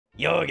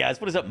Yo guys,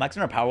 what is up? Max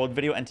in our Palworld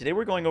video, and today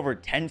we're going over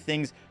 10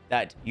 things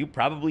that you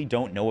probably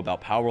don't know about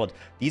Palworld.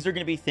 These are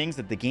going to be things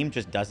that the game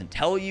just doesn't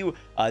tell you.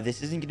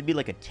 This isn't going to be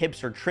like a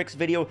tips or tricks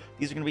video.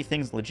 These are going to be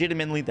things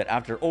legitimately that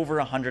after over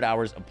 100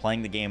 hours of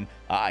playing the game,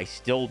 I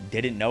still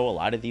didn't know a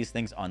lot of these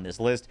things on this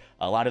list.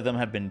 A lot of them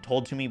have been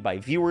told to me by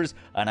viewers,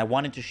 and I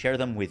wanted to share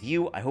them with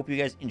you. I hope you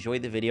guys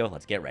enjoyed the video.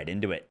 Let's get right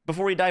into it.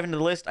 Before we dive into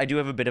the list, I do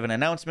have a bit of an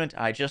announcement.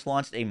 I just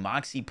launched a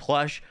Moxie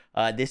plush.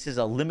 This is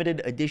a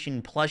limited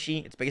edition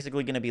plushie. It's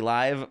basically going to be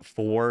live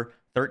for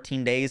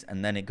 13 days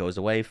and then it goes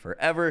away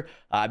forever.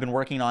 I've been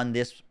working on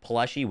this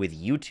plushie with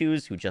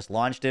U2s who just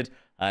launched it.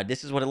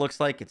 This is what it looks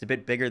like. It's a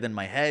bit bigger than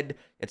my head.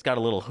 It's got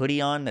a little hoodie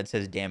on that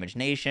says Damage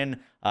Nation,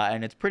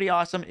 and it's pretty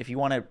awesome. If you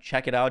want to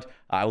check it out,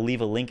 I'll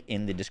leave a link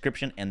in the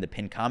description and the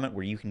pinned comment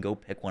where you can go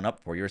pick one up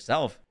for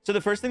yourself. So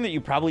the first thing that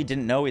you probably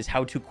didn't know is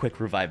how to quick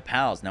revive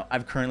pals. Now,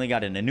 I've currently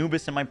got an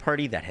Anubis in my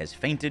party that has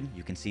fainted.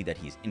 You can see that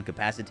he's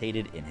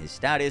incapacitated in his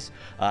status,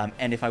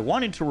 and if I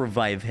wanted to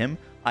revive him,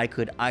 I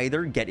could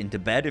either get into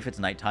bed if it's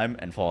nighttime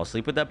and fall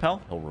asleep with that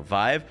pal. He'll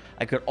revive.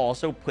 I could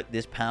also put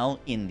this pal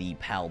in the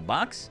pal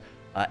box,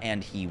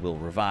 and he will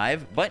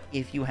revive. But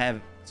if you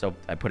have, so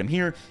I put him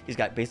here, he's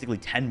got basically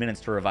 10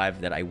 minutes to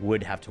revive that I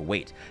would have to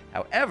wait.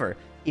 However,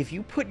 if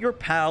you put your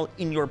pal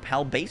in your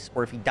pal base,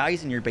 or if he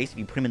dies in your base, if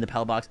you put him in the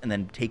pal box and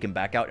then take him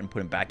back out and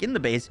put him back in the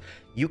base,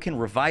 you can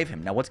revive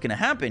him. Now, what's going to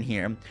happen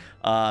here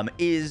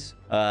is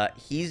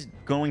he's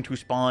going to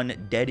spawn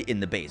dead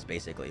in the base,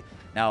 basically.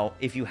 Now,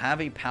 if you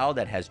have a pal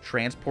that has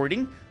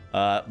transporting,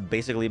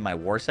 basically my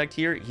war sect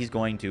here, he's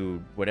going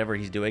to, whatever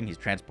he's doing, he's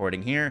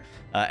transporting here,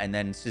 and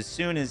then as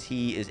soon as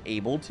he is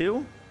able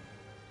to,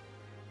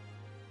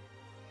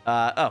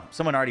 oh,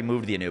 someone already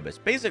moved the Anubis.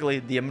 Basically,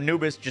 the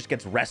Anubis just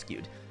gets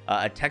rescued.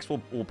 A text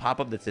will pop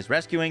up that says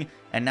rescuing,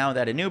 and now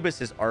that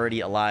Anubis is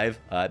already alive,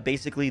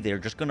 basically they're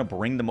just going to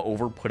bring them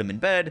over, put him in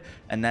bed,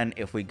 and then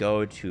if we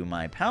go to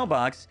my pal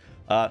box,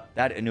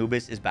 that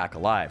Anubis is back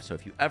alive. So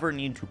if you ever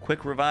need to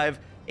quick revive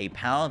a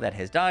pal that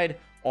has died,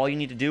 all you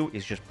need to do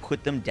is just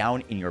put them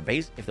down in your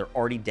base. If they're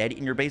already dead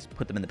in your base,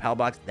 put them in the pal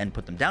box, then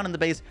put them down in the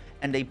base,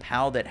 and a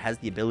pal that has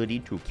the ability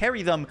to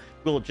carry them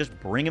will just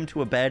bring them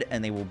to a bed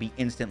and they will be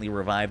instantly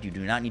revived. You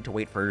do not need to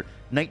wait for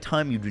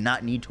nighttime. You do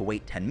not need to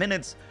wait 10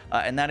 minutes,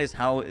 and that is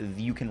how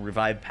you can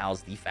revive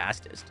pals the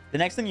fastest. The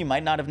next thing you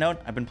might not have known,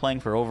 I've been playing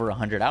for over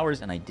 100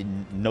 hours and I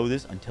didn't know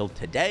this until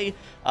today,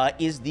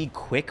 is the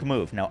quick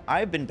move. Now,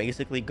 I've been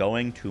basically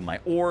going to my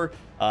ore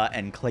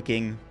and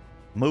clicking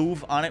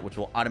move on it, which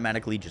will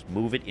automatically just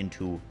move it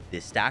into the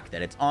stack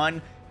that it's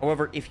on.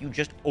 However, if you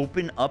just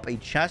open up a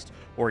chest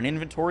or an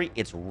inventory,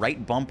 it's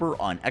right bumper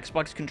on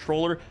Xbox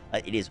controller,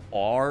 it is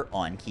R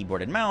on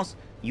keyboard and mouse.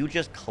 You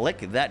just click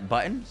that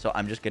button. So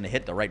I'm just going to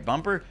hit the right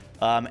bumper,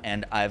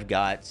 and I've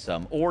got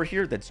some ore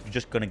here that's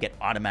just going to get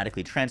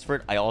automatically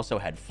transferred. I also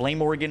had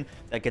flame organ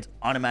that gets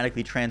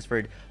automatically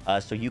transferred,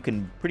 so you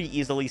can pretty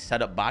easily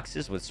set up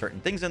boxes with certain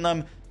things in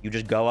them. You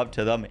just go up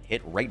to them,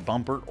 hit right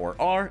bumper or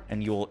R,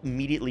 and you'll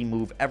immediately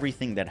move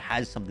everything that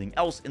has something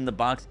else in the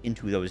box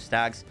into those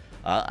stacks.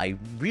 I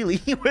really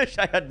wish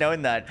I had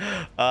known that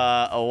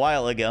a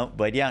while ago,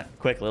 but yeah,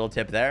 quick little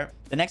tip there.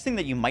 The next thing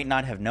that you might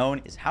not have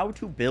known is how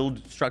to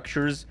build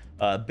structures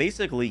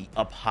basically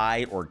up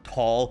high or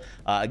tall.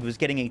 I was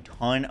getting a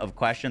ton of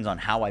questions on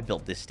how I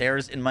built the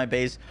stairs in my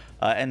base,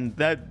 and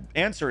that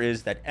answer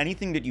is that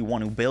anything that you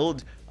want to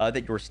build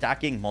that you're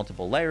stacking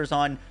multiple layers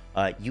on,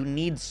 you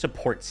need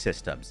support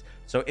systems.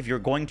 So if you're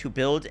going to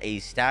build a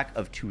stack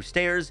of 2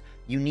 stairs,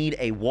 you need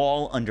a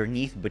wall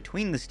underneath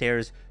between the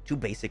stairs to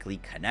basically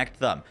connect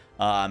them.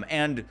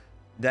 And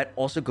that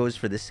also goes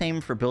for the same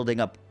for building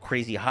up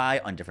crazy high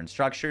on different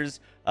structures.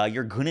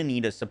 You're gonna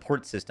need a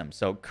support system.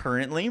 So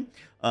currently,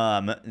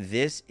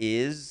 this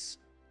is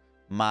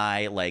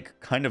my like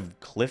kind of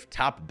cliff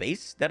top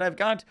base that I've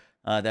got.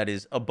 That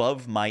is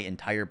above my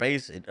entire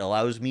base. It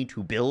allows me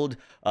to build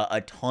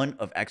a ton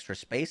of extra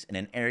space in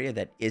an area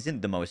that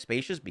isn't the most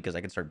spacious because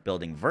I can start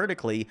building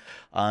vertically.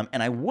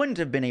 And I wouldn't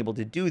have been able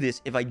to do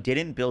this if I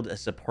didn't build a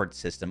support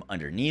system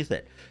underneath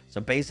it.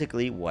 So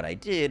basically what I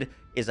did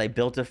is I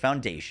built a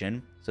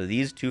foundation. So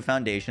these 2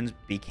 foundations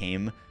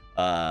became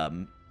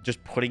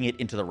just putting it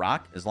into the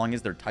rock. As long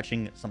as they're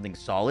touching something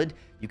solid,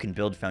 you can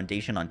build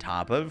foundation on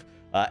top of.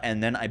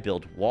 And then I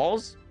build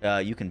walls.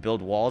 You can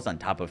build walls on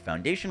top of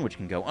foundation, which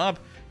can go up.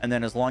 And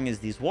then as long as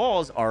these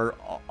walls are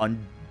on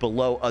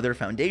below other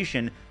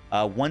foundation,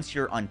 once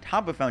you're on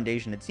top of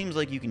foundation, it seems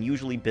like you can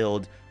usually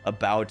build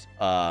about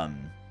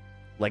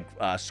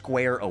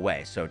square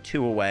away. So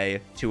 2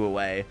 away, 2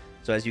 away.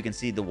 So as you can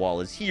see, the wall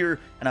is here,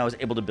 and I was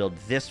able to build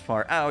this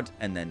far out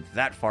and then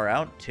that far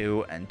out,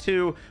 2 and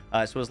 2.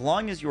 So as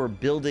long as you're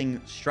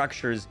building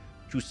structures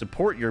to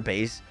support your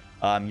base,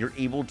 you're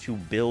able to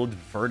build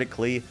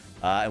vertically,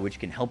 which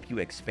can help you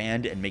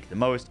expand and make the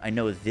most. I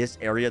know this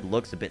area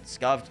looks a bit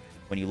scuffed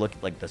when you look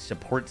at like the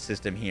support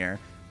system here,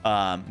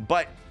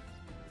 but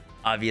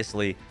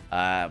obviously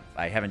I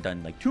haven't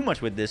done like too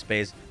much with this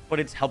space, but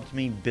it's helped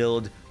me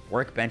build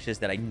workbenches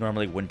that I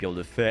normally wouldn't be able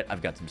to fit.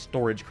 I've got some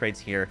storage crates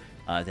here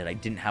that I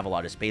didn't have a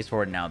lot of space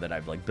for now that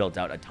I've like built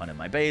out a ton of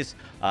my base.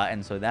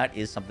 And so that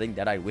is something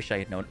that I wish I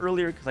had known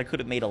earlier, because I could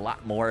have made a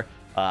lot more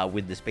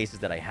with the spaces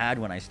that I had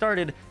when I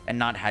started and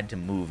not had to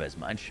move as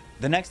much.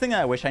 The next thing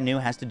I wish I knew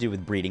has to do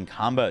with breeding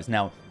combos.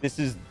 Now, this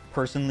is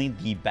personally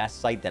the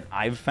best site that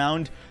I've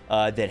found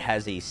that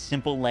has a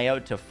simple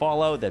layout to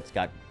follow, that's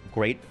got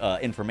great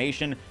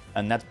information,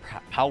 and that's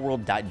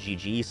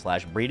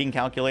palworld.gg/breeding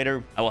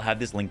calculator. I will have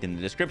this linked in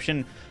the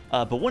description.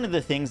 But one of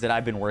the things that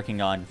I've been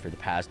working on for the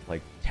past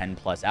like 10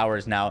 plus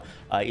hours now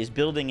is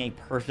building a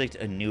perfect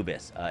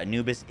Anubis.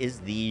 Anubis is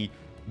the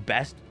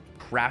best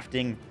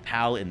crafting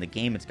pal in the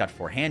game. It's got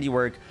 4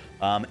 handiwork,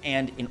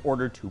 and in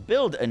order to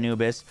build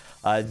Anubis,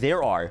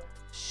 there are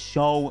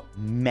so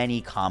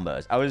many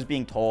combos. I was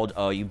being told,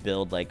 oh, you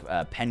build like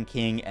Pen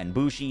King and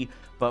Bushi,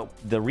 but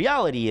the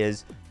reality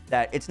is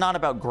that it's not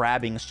about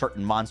grabbing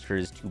certain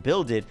monsters to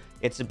build it.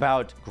 It's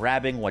about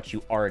grabbing what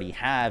you already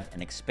have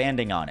and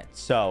expanding on it.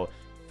 So,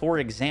 for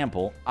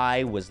example,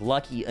 I was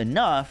lucky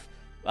enough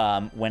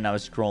when I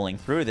was scrolling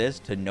through this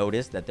to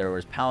notice that there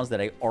was pals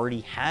that I already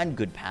had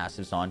good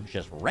passives on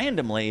just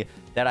randomly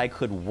that I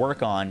could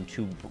work on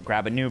to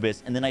grab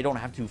Anubis, and then I don't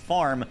have to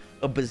farm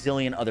a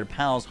bazillion other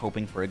pals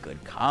hoping for a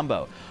good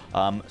combo.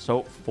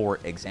 So, for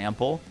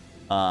example,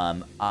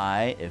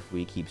 if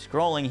we keep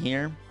scrolling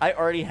here, I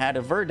already had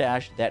a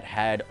Verdash that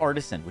had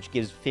Artisan, which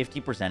gives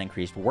 50%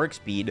 increased work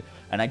speed,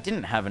 and I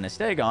didn't have an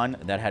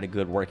Astegon that had a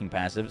good working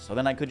passive, so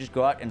then I could just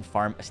go out and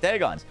farm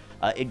Astegons.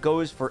 It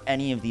goes for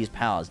any of these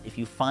pals. If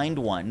you find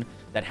one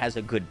that has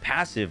a good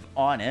passive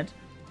on it,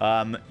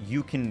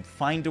 you can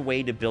find a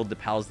way to build the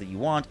pals that you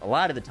want. A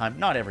lot of the time,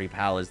 not every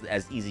pal is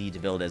as easy to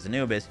build as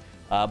Anubis,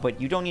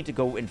 but you don't need to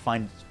go and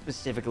find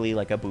specifically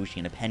like a Bushi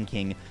and a Pen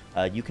King.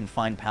 You can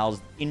find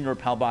pals in your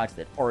pal box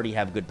that already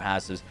have good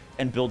passives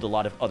and build a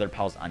lot of other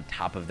pals on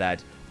top of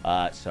that.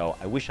 So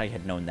I wish I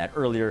had known that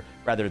earlier,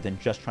 rather than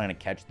just trying to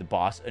catch the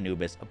boss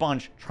Anubis a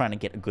bunch, trying to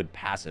get a good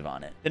passive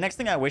on it. The next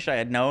thing I wish I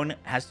had known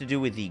has to do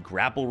with the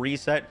grapple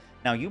reset.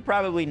 Now, you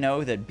probably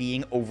know that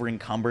being over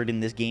encumbered in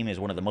this game is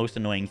one of the most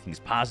annoying things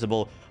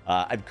possible.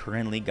 I've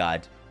currently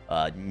got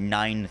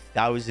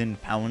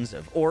 9,000 pounds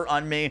of ore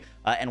on me,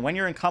 and when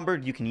you're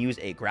encumbered, you can use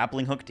a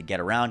grappling hook to get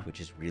around, which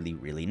is really,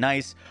 really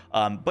nice.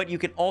 But you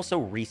can also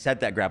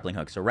reset that grappling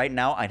hook. So right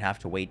now, I'd have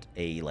to wait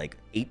a like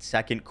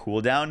 8-second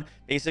cooldown,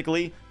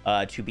 basically,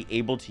 to be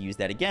able to use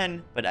that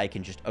again. But I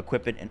can just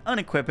equip it and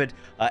unequip it,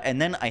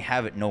 and then I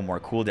have it no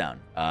more cooldown,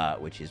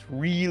 which is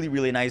really,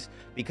 really nice,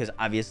 because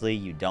obviously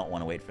you don't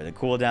want to wait for the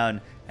cooldown.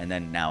 And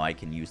then now I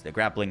can use the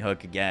grappling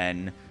hook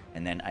again,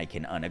 and then I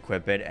can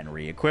unequip it and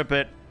re-equip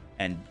it,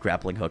 and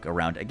grappling hook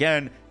around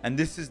again. And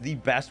this is the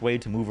best way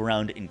to move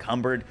around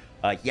encumbered.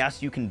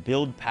 Yes, you can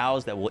build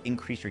pals that will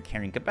increase your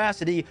carrying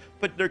capacity,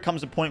 but there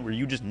comes a point where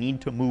you just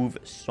need to move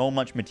so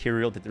much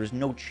material that there's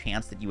no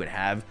chance that you would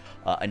have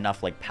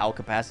enough like pal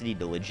capacity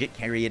to legit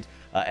carry it.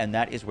 And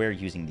that is where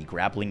using the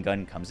grappling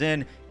gun comes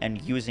in,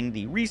 and using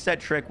the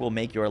reset trick will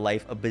make your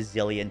life a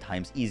bazillion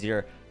times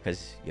easier,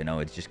 because, you know,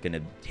 it's just going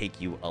to take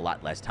you a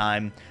lot less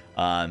time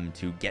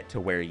to get to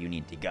where you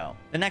need to go.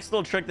 The next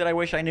little trick that I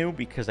wish I knew,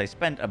 because I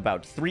spent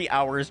about 3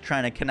 hours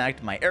trying to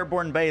connect my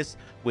airborne base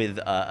with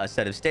a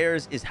set of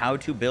stairs, is how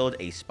to build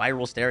a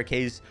spiral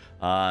staircase.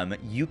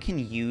 You can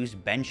use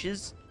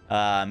benches.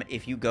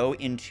 If you go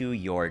into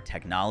your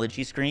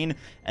technology screen,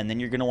 and then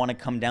you're going to want to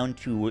come down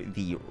to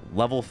the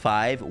level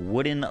 5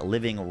 wooden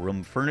living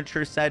room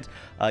furniture set,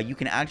 you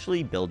can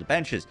actually build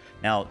benches.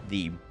 Now,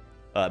 the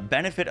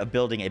benefit of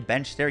building a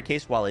bench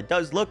staircase, while it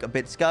does look a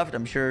bit scuffed,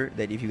 I'm sure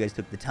that if you guys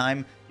took the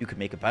time, you could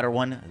make a better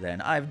one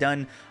than I've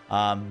done.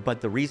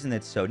 But the reason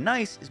it's so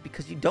nice is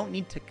because you don't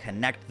need to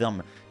connect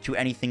them to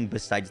anything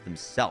besides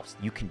themselves.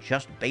 You can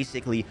just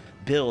basically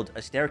build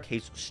a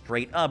staircase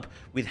straight up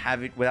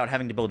without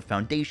having to build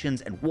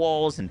foundations and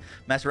walls and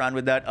mess around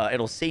with that.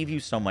 It'll save you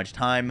so much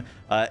time.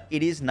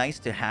 It is nice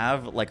to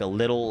have like a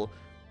little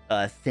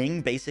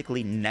thing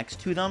basically next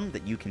to them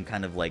that you can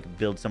kind of like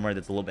build somewhere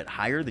that's a little bit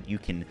higher that you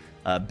can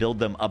build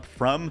them up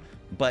from.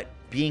 But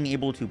being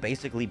able to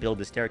basically build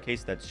a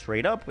staircase that's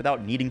straight up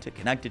without needing to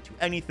connect it to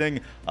anything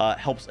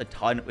helps a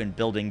ton in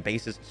building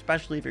bases,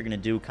 especially if you're going to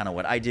do kind of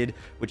what I did,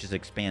 which is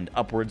expand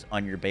upwards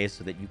on your base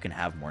so that you can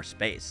have more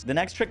space. The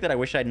next trick that I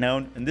wish I'd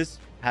known, and this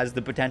has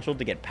the potential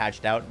to get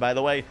patched out, by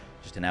the way,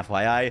 just an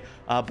FYI,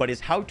 but is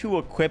how to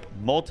equip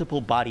multiple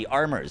body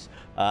armors.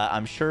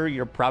 I'm sure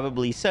you're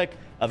probably sick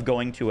of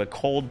going to a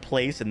cold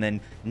place and then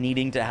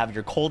needing to have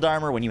your cold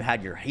armor when you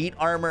had your heat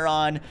armor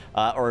on,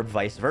 or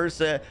vice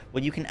versa.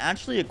 Well, you can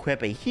actually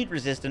equip a heat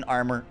resistant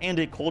armor and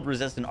a cold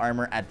resistant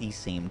armor at the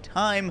same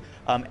time,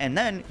 and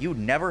then you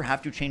never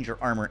have to change your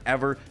armor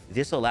ever.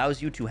 This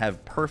allows you to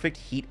have perfect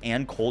heat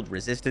and cold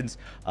resistance,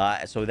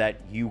 so that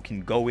you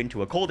can go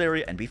into a cold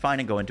area and be fine,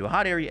 and go into a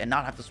hot area and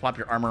not have to swap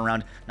your armor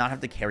around, not have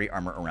to carry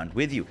armor around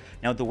with you.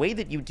 Now, the way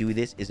that you do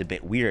this is a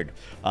bit weird.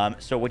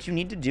 So what you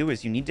need to do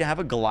is you need to have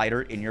a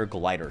glider in your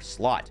glider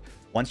slot.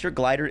 Once your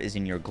glider is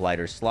in your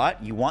glider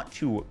slot, you want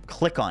to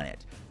click on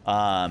it.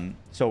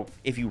 So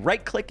if you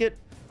right click it,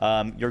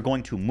 you're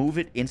going to move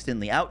it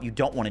instantly out. You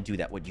don't want to do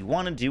that. What you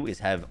want to do is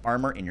have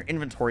armor in your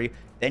inventory,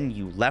 then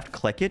you left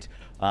click it.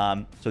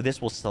 So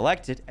this will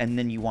select it, and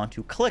then you want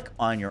to click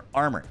on your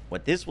armor.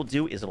 What this will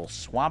do is it'll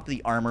swap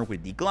the armor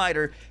with the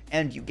glider,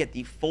 and you get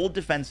the full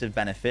defensive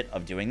benefit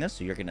of doing this.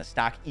 So you're going to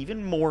stack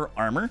even more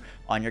armor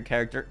on your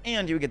character,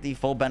 and you get the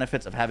full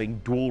benefits of having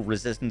dual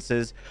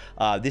resistances.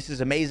 This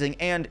is amazing,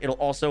 and it'll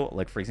also,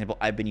 like for example,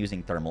 I've been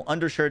using thermal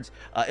undershirts.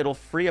 It'll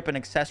free up an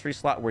accessory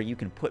slot where you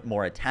can put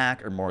more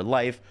attack or more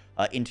life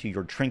into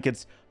your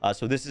trinkets.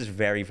 So this is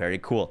very, very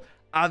cool.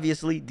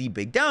 Obviously, the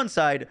big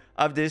downside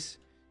of this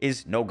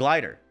is no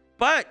glider,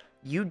 but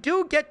you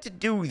do get to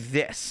do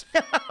this,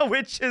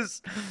 which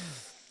is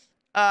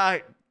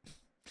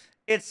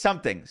it's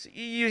something. So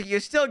you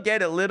still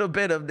get a little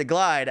bit of the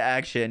glide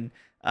action,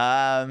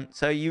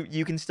 so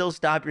you can still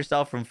stop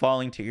yourself from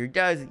falling to your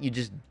death. You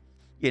just,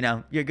 you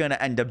know, you're gonna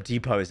end up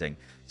deposing.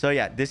 So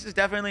yeah, this is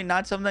definitely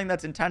not something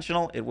that's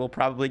intentional. It will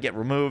probably get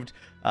removed,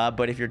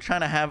 but if you're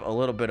trying to have a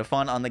little bit of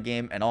fun on the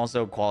game and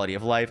also quality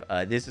of life,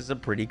 this is a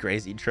pretty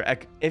crazy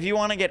trick. If you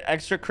want to get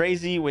extra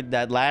crazy with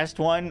that last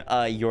one,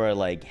 your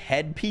like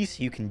headpiece,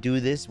 you can do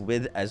this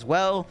with as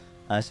well.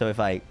 So if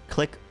I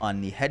click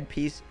on the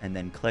headpiece and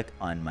then click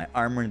on my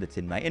armor that's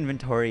in my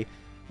inventory,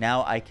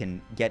 now I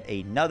can get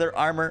another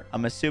armor.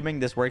 I'm assuming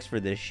this works for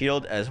the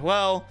shield as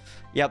well.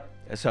 Yep.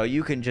 So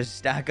you can just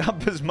stack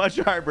up as much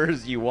armor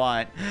as you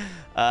want.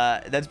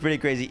 That's pretty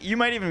crazy. You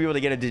might even be able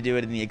to get it to do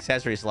it in the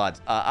accessory slots.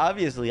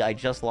 Obviously, I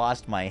just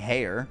lost my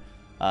hair,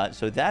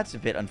 so that's a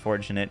bit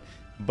unfortunate.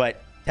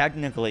 But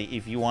technically,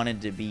 if you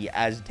wanted to be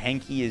as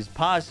tanky as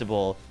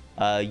possible,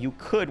 you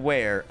could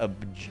wear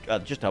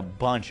just a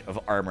bunch of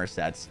armor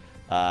sets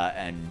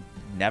and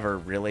never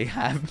really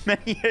have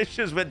many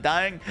issues with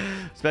dying,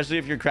 especially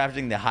if you're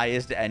crafting the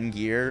highest end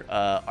gear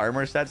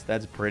armor sets.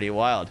 That's pretty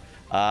wild.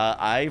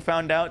 I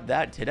found out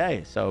that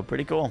today, so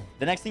pretty cool.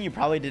 The next thing you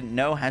probably didn't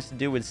know has to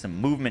do with some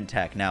movement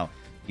tech. Now,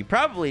 you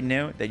probably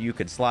knew that you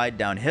could slide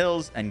down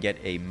hills and get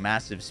a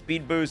massive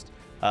speed boost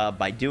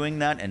by doing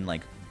that and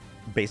like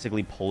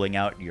basically pulling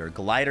out your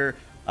glider.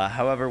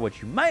 However, what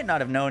you might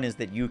not have known is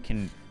that you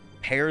can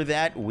pair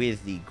that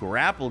with the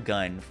grapple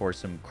gun for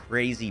some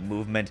crazy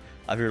movement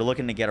if you're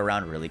looking to get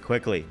around really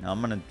quickly. Now,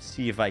 I'm going to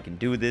see if I can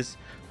do this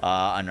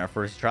on our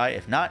first try.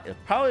 If not, it'll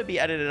probably be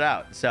edited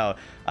out. So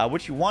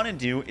what you want to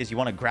do is you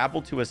want to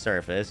grapple to a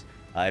surface.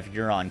 If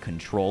you're on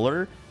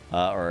controller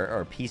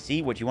or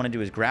PC, what you want to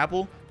do is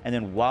grapple. And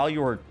then while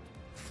you're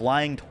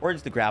flying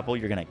towards the grapple,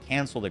 you're going to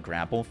cancel the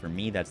grapple. For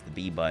me, that's the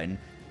B button.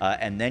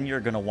 And then you're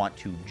going to want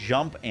to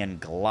jump and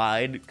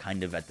glide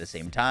kind of at the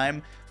same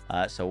time.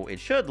 So it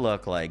should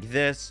look like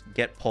this.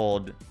 Get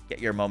pulled, get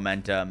your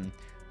momentum.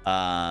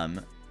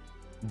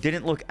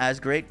 Didn't look as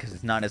great because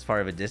it's not as far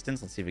of a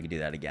distance. Let's see if we can do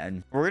that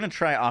again. We're going to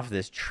try off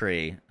this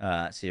tree,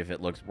 see if it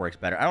works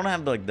better. I don't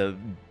have like the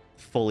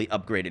fully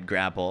upgraded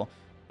grapple,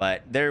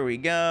 but there we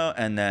go.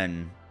 And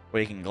then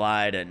we can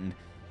glide, and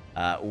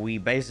we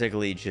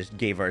basically just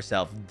gave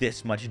ourselves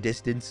this much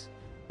distance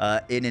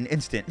in an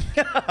instant.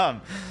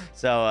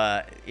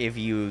 So if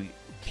you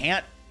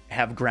can't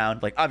have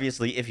ground, like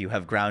obviously if you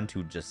have ground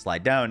to just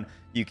slide down,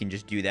 you can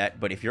just do that.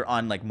 But if you're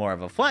on like more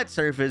of a flat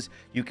surface,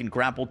 you can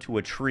grapple to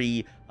a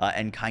tree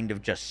and kind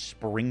of just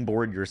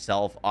springboard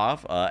yourself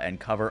off and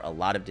cover a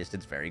lot of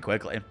distance very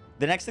quickly.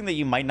 The next thing that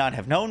you might not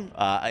have known,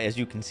 as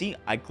you can see,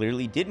 I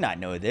clearly did not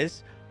know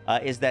this,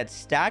 is that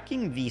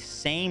stacking the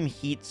same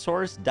heat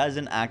source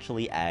doesn't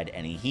actually add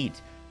any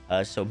heat.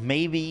 So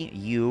maybe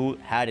you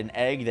had an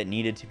egg that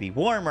needed to be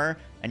warmer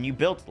and you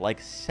built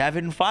like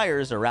 7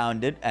 fires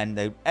around it and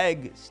the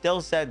egg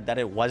still said that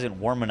it wasn't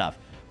warm enough.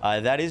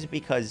 That is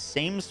because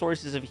same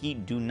sources of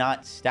heat do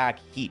not stack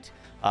heat.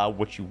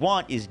 What you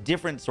want is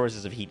different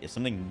sources of heat. If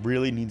something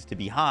really needs to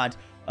be hot,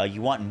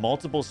 you want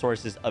multiple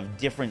sources of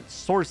different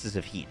sources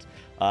of heat.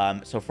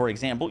 So for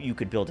example, you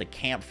could build a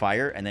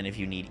campfire, and then if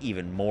you need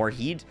even more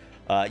heat,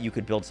 you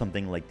could build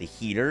something like the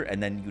heater,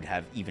 and then you'd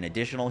have even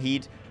additional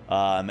heat.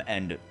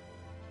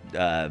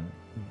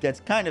 That's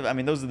kind of, I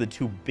mean, those are the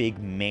 2 big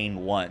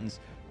main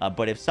ones.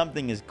 But if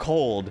something is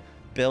cold,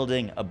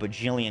 building a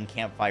bajillion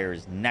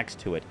campfires next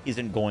to it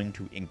isn't going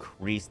to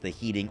increase the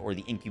heating or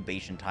the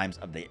incubation times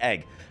of the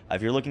egg.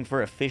 If you're looking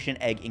for efficient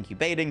egg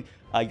incubating,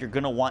 you're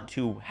going to want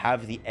to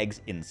have the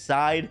eggs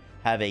inside,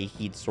 have a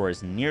heat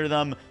source near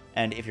them.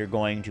 And if you're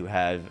going to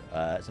have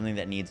something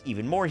that needs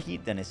even more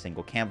heat than a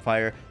single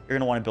campfire, you're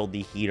going to want to build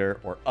the heater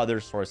or other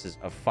sources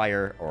of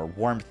fire or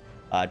warmth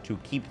to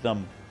keep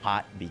them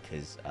hot,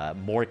 because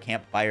more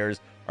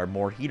campfires or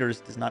more heaters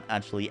does not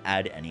actually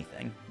add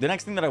anything. The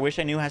next thing that I wish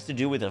I knew has to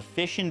do with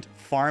efficient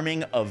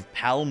farming of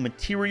PAL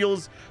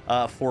materials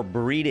for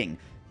breeding.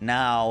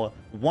 Now,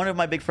 one of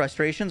my big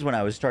frustrations when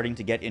I was starting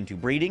to get into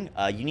breeding,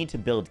 you need to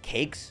build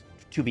cakes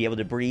to be able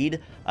to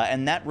breed,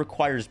 and that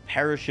requires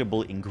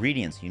perishable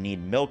ingredients. You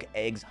need milk,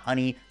 eggs,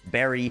 honey,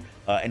 berry,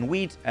 and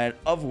wheat,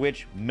 of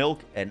which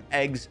milk and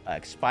eggs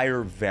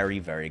expire very,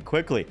 very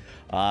quickly.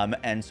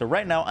 And so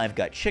right now I've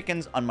got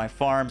chickens on my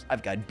farms,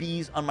 I've got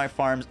bees on my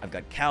farms, I've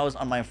got cows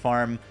on my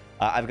farm.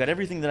 I've got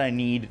everything that I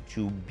need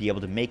to be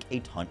able to make a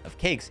ton of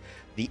cakes.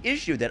 The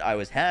issue that I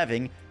was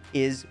having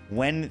is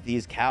when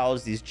these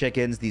cows, these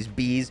chickens, these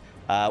bees,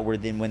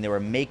 when they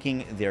were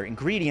making their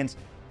ingredients,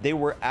 they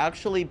were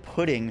actually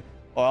putting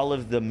all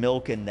of the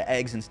milk and the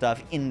eggs and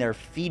stuff in their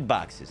feed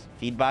boxes.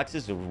 Feed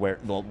boxes are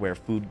where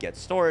food gets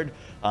stored.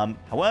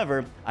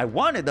 However, I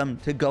wanted them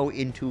to go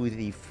into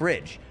the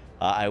fridge.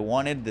 I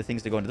wanted the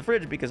things to go into the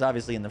fridge because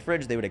obviously in the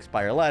fridge they would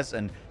expire less,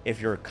 and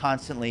if you're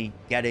constantly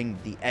getting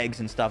the eggs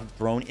and stuff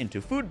thrown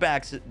into food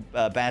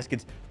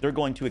baskets, they're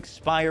going to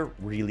expire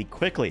really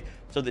quickly.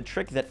 So the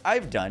trick that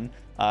I've done,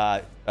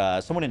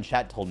 someone in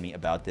chat told me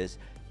about this,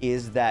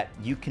 is that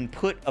you can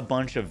put a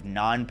bunch of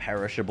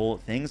non-perishable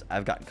things.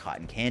 I've got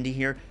cotton candy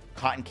here.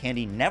 Cotton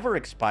candy never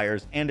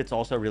expires, and it's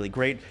also really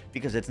great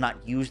because it's not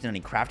used in any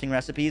crafting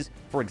recipes.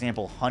 For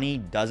example, honey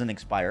doesn't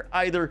expire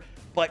either,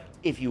 but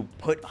if you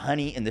put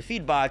honey in the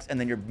feed box and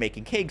then you're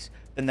making cakes,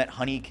 then that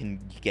honey can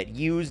get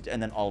used,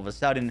 and then all of a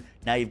sudden,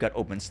 now you've got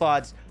open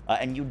slots,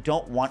 and you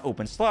don't want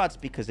open slots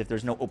because if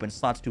there's no open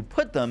slots to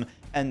put them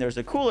and there's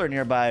a cooler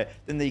nearby,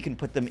 then you can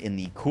put them in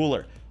the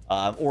cooler.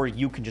 Or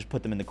you can just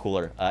put them in the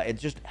cooler. It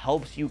just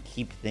helps you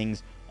keep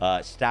things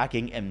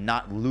stacking and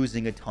not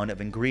losing a ton of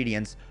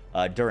ingredients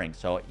during.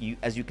 So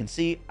as you can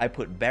see, I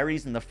put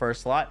berries in the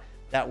first slot.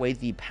 That way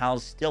the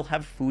pals still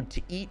have food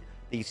to eat.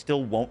 They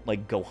still won't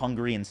like go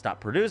hungry and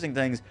stop producing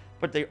things,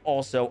 but they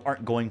also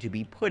aren't going to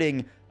be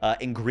putting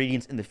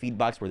ingredients in the feed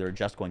box where they're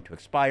just going to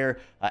expire.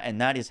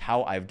 And that is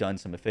how I've done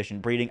some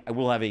efficient breeding. I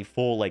will have a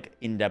full like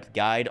in-depth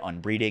guide on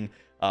breeding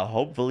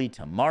hopefully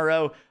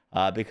tomorrow.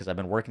 Because I've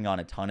been working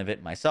on a ton of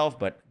it myself,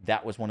 but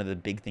that was one of the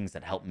big things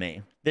that helped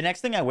me. The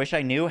next thing I wish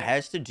I knew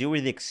has to do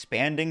with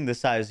expanding the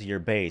size of your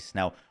base.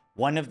 Now,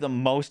 one of the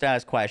most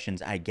asked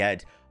questions I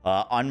get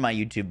on my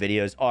YouTube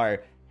videos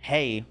are,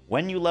 hey,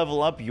 when you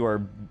level up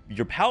your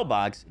PAL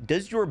box,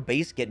 does your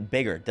base get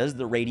bigger? Does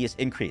the radius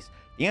increase?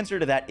 The answer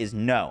to that is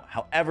no.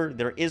 However,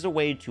 there is a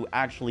way to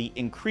actually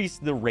increase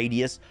the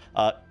radius,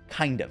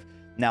 kind of.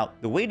 Now,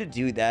 the way to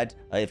do that,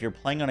 if you're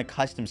playing on a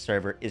custom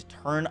server, is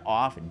turn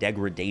off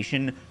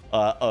degradation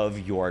of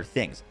your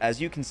things.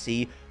 As you can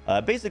see,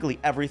 basically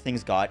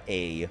everything's got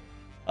a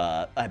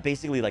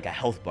basically like a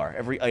health bar.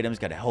 Every item's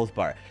got a health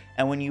bar.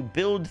 And when you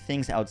build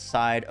things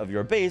outside of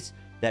your base,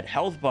 that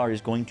health bar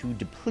is going to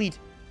deplete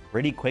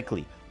pretty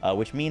quickly,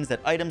 which means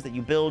that items that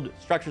you build,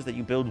 structures that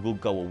you build will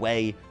go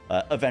away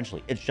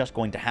eventually. It's just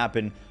going to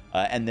happen,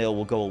 and they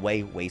will go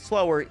away way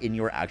slower in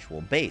your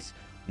actual base.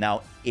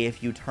 Now,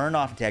 if you turn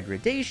off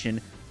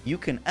degradation, you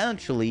can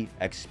actually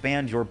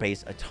expand your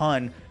base a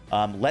ton.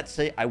 Let's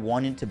say I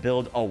wanted to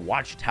build a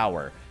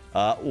watchtower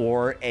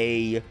or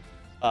a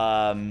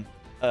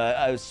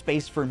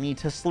space for me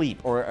to sleep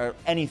or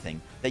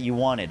anything that you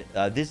wanted.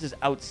 This is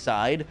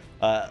outside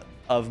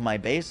of my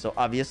base, so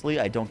obviously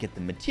I don't get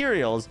the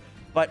materials,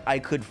 but I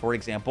could, for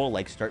example,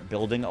 like start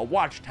building a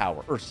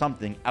watchtower or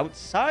something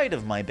outside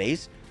of my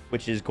base,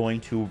 which is going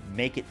to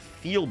make it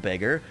feel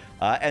bigger.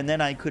 And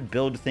then I could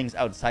build things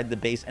outside the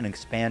base and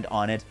expand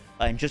on it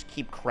and just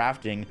keep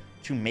crafting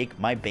to make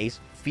my base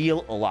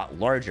feel a lot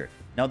larger.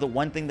 Now, the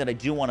one thing that I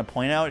do want to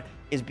point out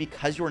is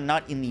because you're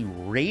not in the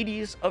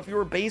radius of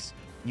your base,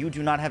 you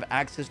do not have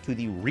access to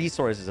the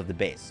resources of the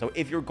base. So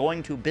if you're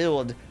going to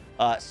build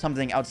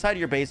something outside of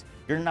your base,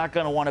 you're not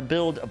going to want to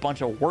build a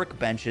bunch of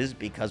workbenches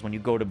because when you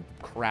go to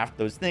craft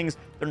those things,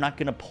 they're not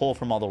going to pull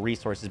from all the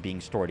resources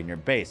being stored in your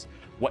base.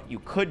 What you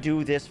could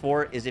do this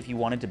for is if you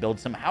wanted to build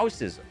some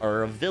houses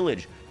or a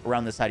village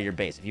around the side of your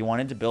base. If you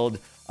wanted to build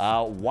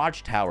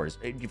watchtowers,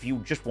 if you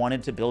just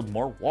wanted to build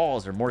more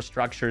walls or more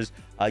structures,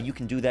 you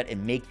can do that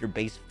and make your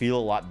base feel a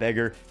lot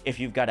bigger. If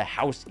you've got a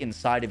house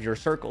inside of your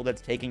circle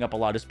that's taking up a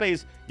lot of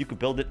space, you could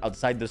build it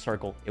outside the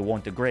circle. It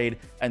won't degrade,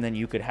 and then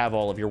you could have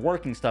all of your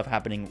working stuff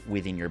happening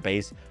within your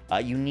base.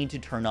 You need to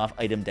turn off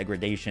item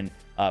degradation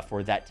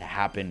for that to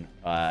happen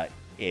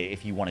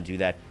if you want to do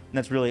that. And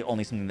that's really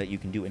only something that you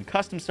can do in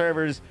custom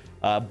servers.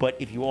 But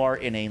if you are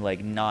in a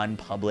like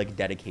non-public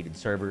dedicated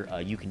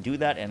server, you can do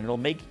that, and it'll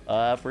make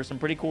for some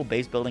pretty cool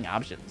base building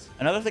options.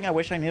 Another thing I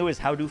wish I knew is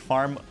how to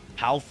farm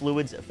PAL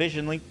fluids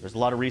efficiently. There's a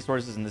lot of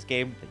resources in this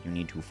game that you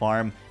need to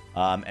farm.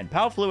 And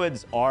PAL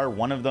fluids are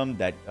one of them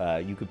that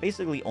you could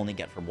basically only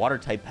get from water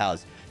type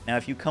pals. Now,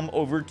 if you come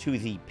over to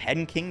the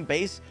Pen King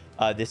base,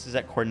 this is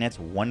at coordinates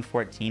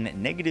 114,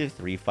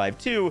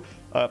 -352.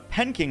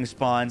 Pen King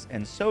spawns,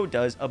 and so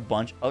does a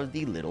bunch of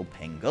the little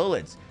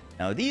pangolids.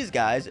 Now, these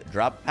guys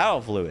drop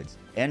PAL fluids,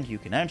 and you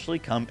can actually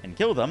come and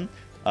kill them.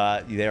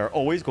 They're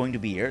always going to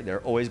be here.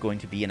 They're always going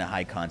to be in a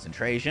high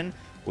concentration.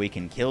 We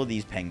can kill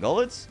these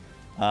pangolids.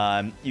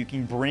 You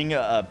can bring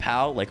a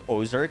PAL like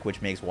Ozark,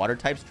 which makes water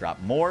types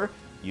drop more.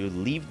 You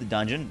leave the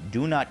dungeon.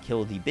 Do not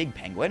kill the big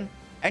penguin.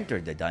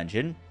 Enter the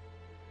dungeon.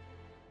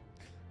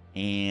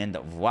 And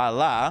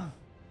voila.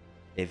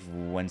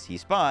 once he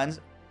spawns,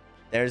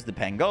 there's the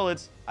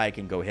pangolins. I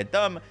can go hit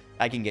them.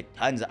 I can get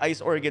tons of ice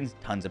organs,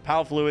 tons of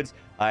pal fluids,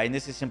 and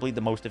this is simply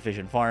the most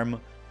efficient farm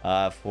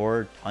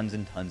for tons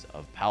and tons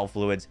of pal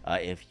fluids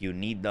if you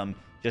need them.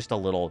 Just a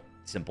little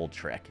simple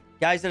trick.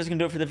 Guys, that is going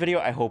to do it for the video.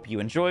 I hope you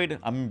enjoyed.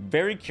 I'm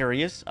very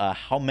curious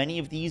how many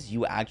of these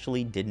you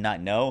actually did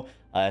not know.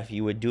 If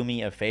you would do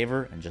me a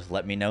favor and just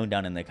let me know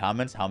down in the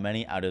comments how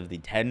many out of the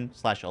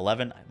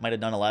 10/11, I might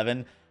have done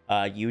 11,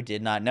 you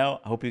did not know.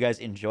 I hope you guys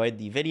enjoyed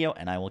the video,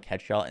 and I will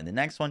catch y'all in the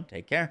next one.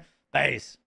 Take care. Peace.